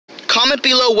comment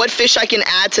below what fish I can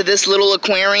add to this little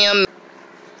aquarium.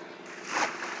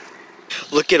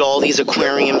 Look at all these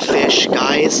aquarium fish,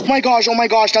 guys. Oh my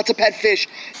gosh, that's a pet fish.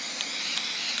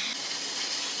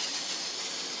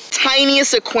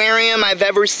 Tiniest aquarium I've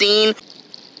ever seen.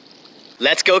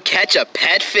 Let's go catch a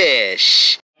pet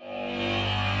fish.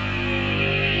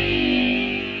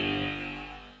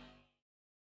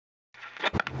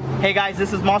 Hey guys,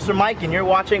 this is Monster Mike and you're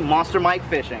watching Monster Mike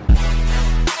Fishing.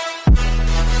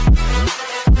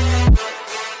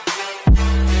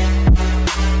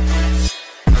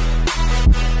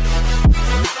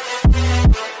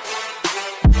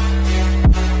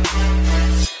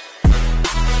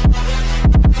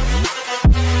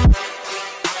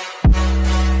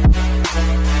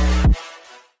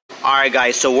 Alright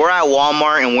guys, so we're at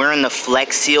Walmart and we're in the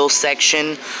Flex Seal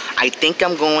section. I think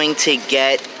I'm going to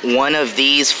get one of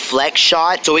these Flex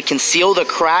Shot so it can seal the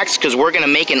cracks because we're going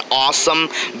to make an awesome,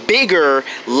 bigger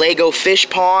Lego fish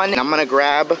pond. I'm going to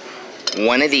grab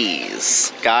one of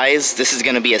these. Guys, this is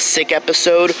going to be a sick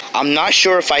episode. I'm not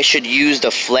sure if I should use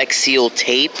the Flex Seal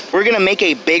tape. We're going to make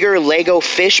a bigger Lego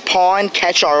fish pond,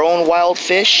 catch our own wild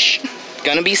fish.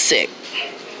 Gonna be sick.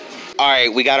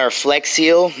 Alright, we got our Flex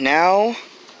Seal. Now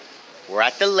we're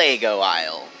at the Lego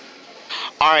aisle.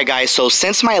 Alright guys, so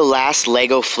since my last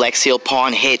Lego Flex Seal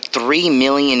pond hit 3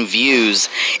 million views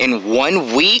in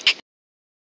 1 week,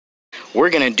 we're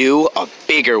gonna do a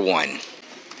bigger one.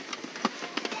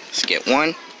 Let's get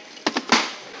one.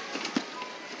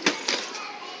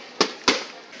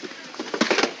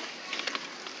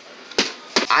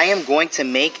 I am going to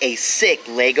make a sick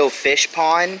Lego fish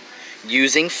pond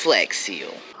using Flex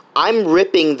Seal. I'm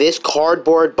ripping this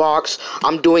cardboard box.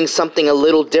 I'm doing something a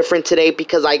little different today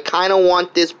because I kind of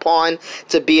want this pond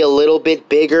to be a little bit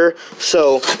bigger.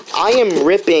 So I am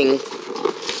ripping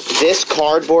this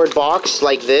cardboard box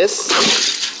like this.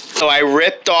 So I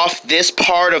ripped off this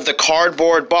part of the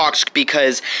cardboard box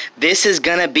because this is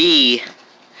gonna be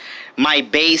my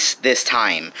base this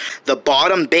time. The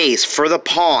bottom base for the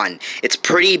pond. It's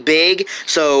pretty big,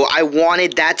 so I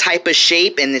wanted that type of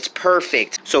shape and it's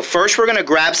perfect. So first we're gonna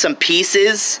grab some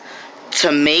pieces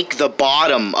to make the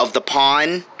bottom of the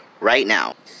pond right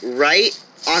now. Right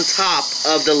on top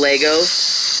of the Lego,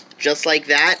 just like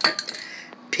that.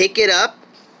 Pick it up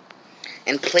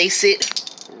and place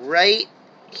it right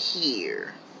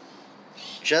here.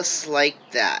 Just like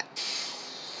that.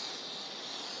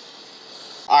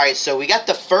 Alright, so we got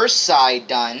the first side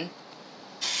done.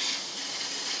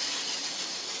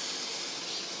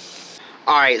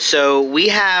 Alright, so we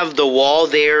have the wall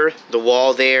there,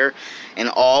 and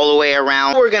all the way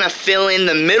around. We're going to fill in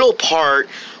the middle part.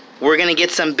 We're going to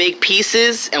get some big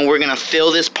pieces, and we're going to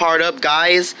fill this part up,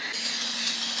 guys.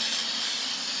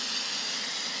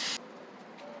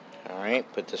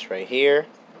 Alright, put this right here.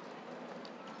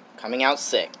 Coming out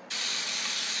sick.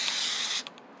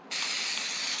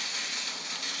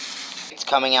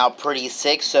 Coming out pretty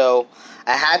sick, so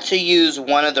I had to use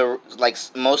one of the,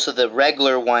 most of the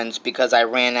regular ones because I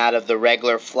ran out of the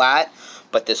regular flat,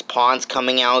 but this pond's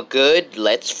coming out good.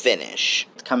 Let's finish.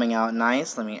 It's coming out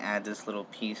nice. Let me add this little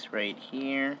piece right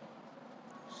here.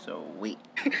 Sweet.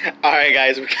 Alright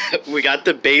guys, we got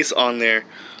the base on there.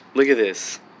 Look at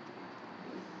this.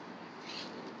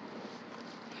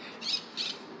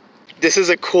 This is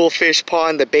a cool fish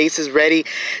pond. The base is ready.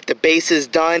 The base is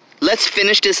done. Let's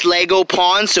finish this Lego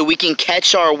pond so we can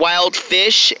catch our wild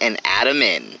fish and add them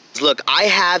in. Look, I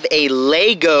have a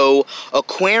Lego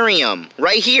aquarium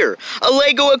right here. A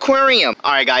Lego aquarium.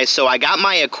 Alright guys, so I got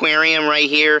my aquarium right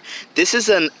here. This is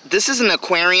an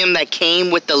aquarium that came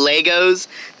with the Legos.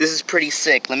 This is pretty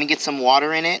sick. Let me get some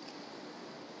water in it.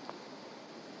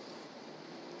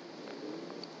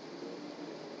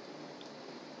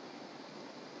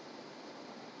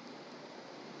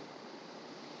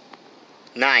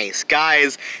 Nice.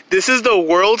 Guys, this is the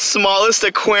world's smallest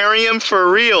aquarium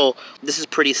for real. This is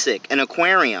pretty sick. An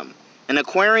aquarium. An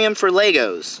aquarium for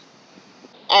Legos.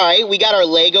 Alright, we got our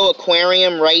Lego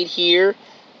aquarium right here.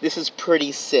 This is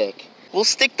pretty sick. We'll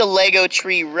stick the Lego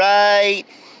tree right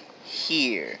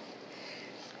here.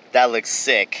 That looks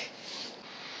sick.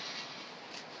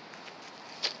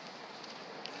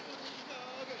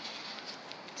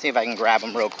 See if I can grab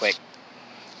them real quick.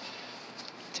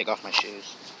 Take off my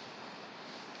shoes.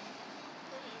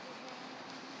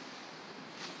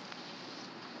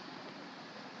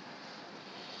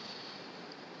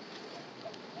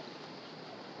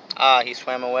 Ah, he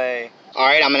swam away.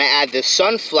 Alright, I'm going to add this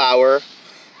sunflower.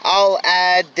 I'll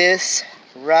add this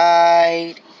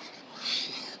right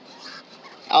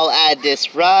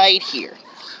here.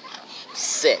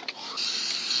 Sick.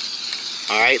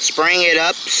 Alright, spraying it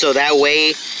up so that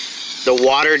way the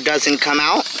water doesn't come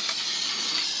out.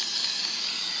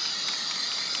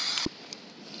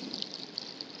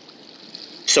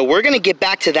 So we're gonna get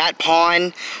back to that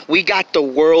pond. We got the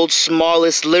world's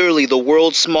smallest, literally the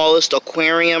world's smallest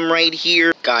aquarium right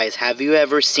here. Guys, have you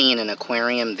ever seen an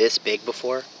aquarium this big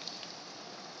before?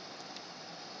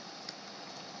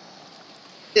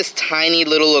 This tiny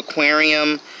little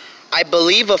aquarium. I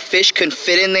believe a fish can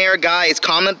fit in there. Guys,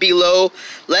 comment below.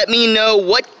 Let me know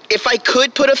what, if I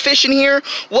could put a fish in here,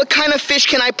 what kind of fish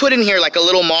can I put in here? Like a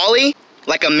little molly?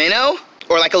 Like a minnow?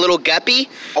 Or like a little guppy?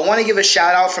 I want to give a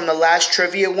shout out from the last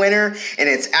trivia winner, and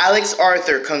it's Alex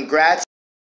Arthur. Congrats.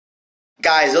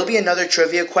 Guys, there'll be another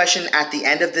trivia question at the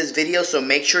end of this video, so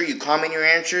make sure you comment your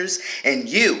answers, and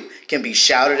you can be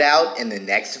shouted out in the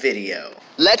next video.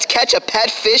 Let's catch a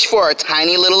pet fish for our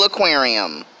tiny little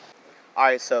aquarium.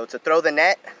 Alright, so to throw the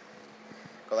net,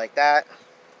 go like that.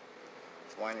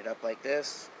 Wind it up like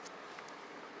this.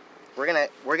 We're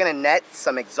gonna net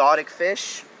some exotic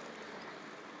fish.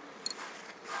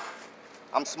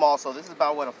 I'm small, so this is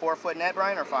about what, a 4-foot net,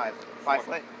 Brian, or 5? 5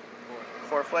 foot?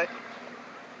 4 foot?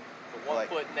 A 1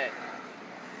 foot net.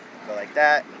 Go like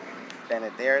that. Bend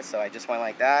it there, so I just went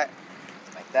like that.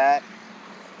 Like that.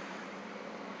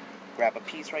 Grab a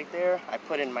piece right there. I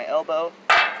put it in my elbow.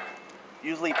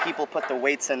 Usually people put the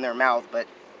weights in their mouth, but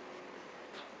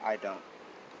I don't.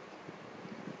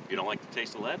 You don't like the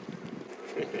taste of lead?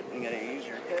 You gotta use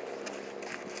your hip.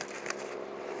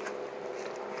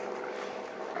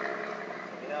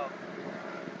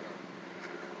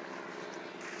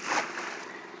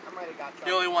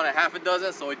 You only want a half a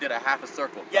dozen, so we did a half a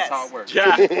circle. Yes. That's how it works.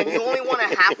 Yeah. When you only want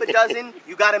a half a dozen,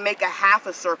 you got to make a half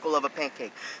a circle of a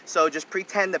pancake. So just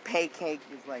pretend the pancake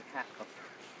is like half a...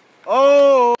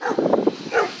 Oh!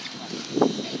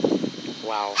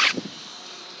 Wow.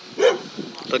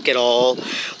 Look at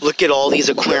all these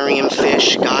aquarium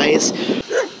fish, guys.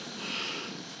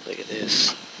 Look at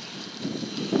this.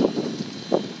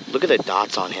 Look at the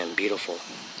dots on him, beautiful.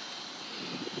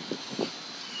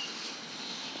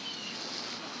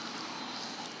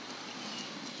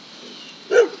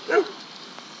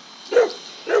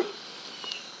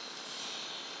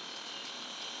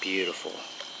 Beautiful.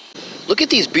 Look at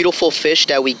these beautiful fish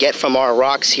that we get from our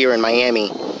rocks here in Miami.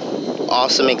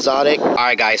 Awesome exotic.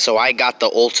 Alright guys, so I got the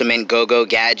ultimate go-go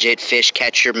gadget fish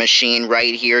catcher machine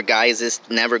right here, guys. This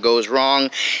never goes wrong.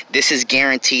 This is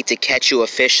guaranteed to catch you a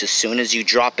fish as soon as you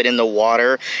drop it in the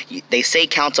water. They say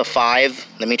count to 5.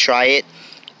 Let me try it.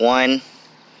 1,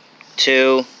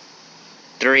 2,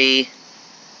 3,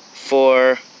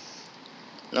 4.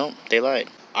 No, they lied.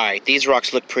 Alright, these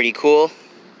rocks look pretty cool.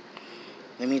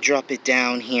 Let me drop it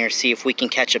down here, see if we can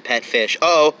catch a pet fish.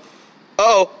 Uh-oh.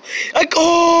 Uh-oh.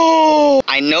 Oh!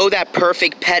 I know that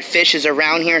perfect pet fish is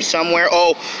around here somewhere.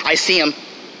 Oh, I see him.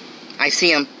 I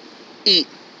see him. Eat.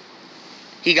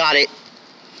 He got it.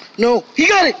 No, he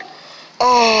got it.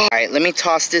 Oh. All right, let me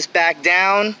toss this back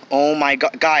down. Oh my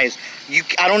God, guys.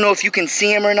 I don't know if you can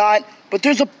see him or not, but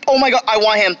there's a, oh my God, I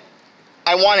want him.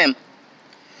 I want him.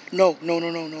 No, no,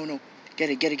 no, no, no, no. Get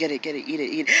it, get it, get it, get it, eat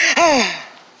it, eat it. Ah.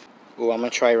 Ooh, I'm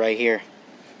gonna try right here.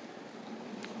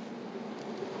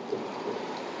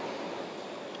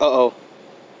 Uh-oh.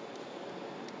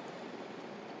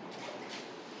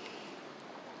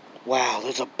 Wow,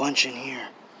 there's a bunch in here.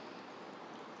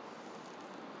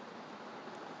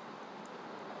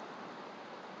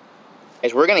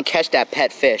 Guys, we're gonna catch that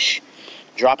pet fish.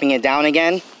 Dropping it down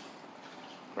again.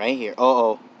 Right here.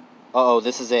 Uh-oh. Uh-oh,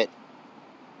 this is it.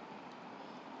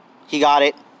 He got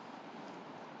it.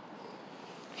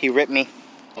 He ripped me.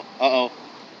 Uh-oh.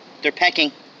 They're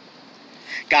pecking.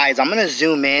 Guys, I'm gonna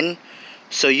zoom in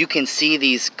so you can see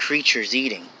these creatures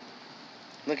eating.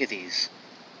 Look at these.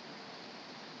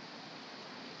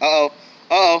 Uh-oh.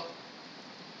 Uh-oh.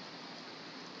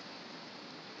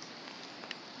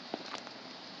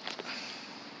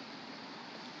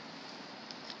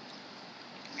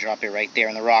 Drop it right there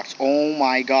in the rocks. Oh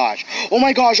my gosh. Oh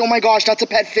my gosh, oh my gosh, that's a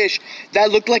pet fish.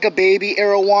 That looked like a baby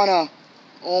arowana.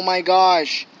 Oh my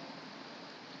gosh.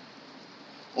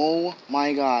 Oh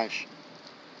my gosh.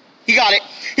 He got it.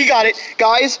 He got it.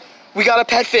 Guys, we got a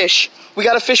pet fish. We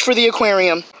got a fish for the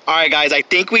aquarium. Alright guys, I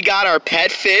think we got our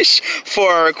pet fish for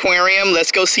our aquarium.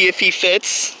 Let's go see if he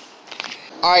fits.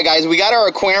 Alright guys, we got our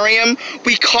aquarium.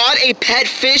 We caught a pet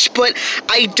fish, but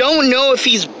I don't know if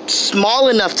he's small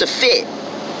enough to fit.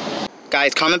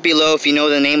 Guys, comment below if you know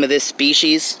the name of this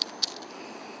species.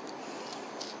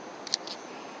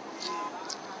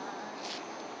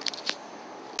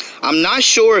 I'm not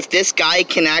sure if this guy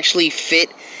can actually fit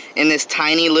in this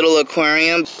tiny little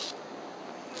aquarium.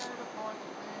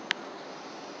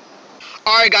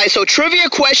 Alright Alright guys, so trivia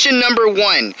question number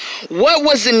 1. What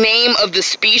was the name of the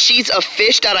species of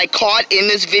fish that I caught in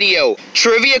this video?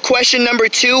 Trivia question number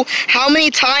 2. How many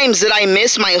times did I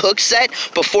miss my hook set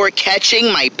before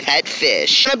catching my pet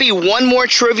fish? Gonna be one more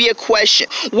trivia question.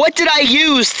 What did I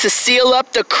use to seal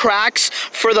up the cracks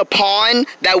for the pond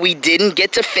that we didn't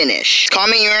get to finish?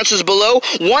 Comment your answers below.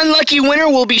 One lucky winner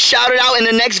will be shouted out in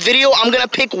the next video. I'm gonna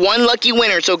pick one lucky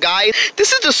winner. So guys,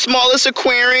 this is the smallest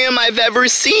aquarium I've ever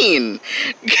seen.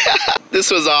 This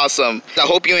was awesome. I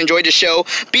hope you enjoyed the show.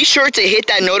 Be sure to hit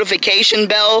that notification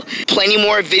bell. Plenty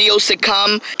more videos to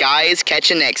come. Guys, catch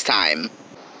you next time.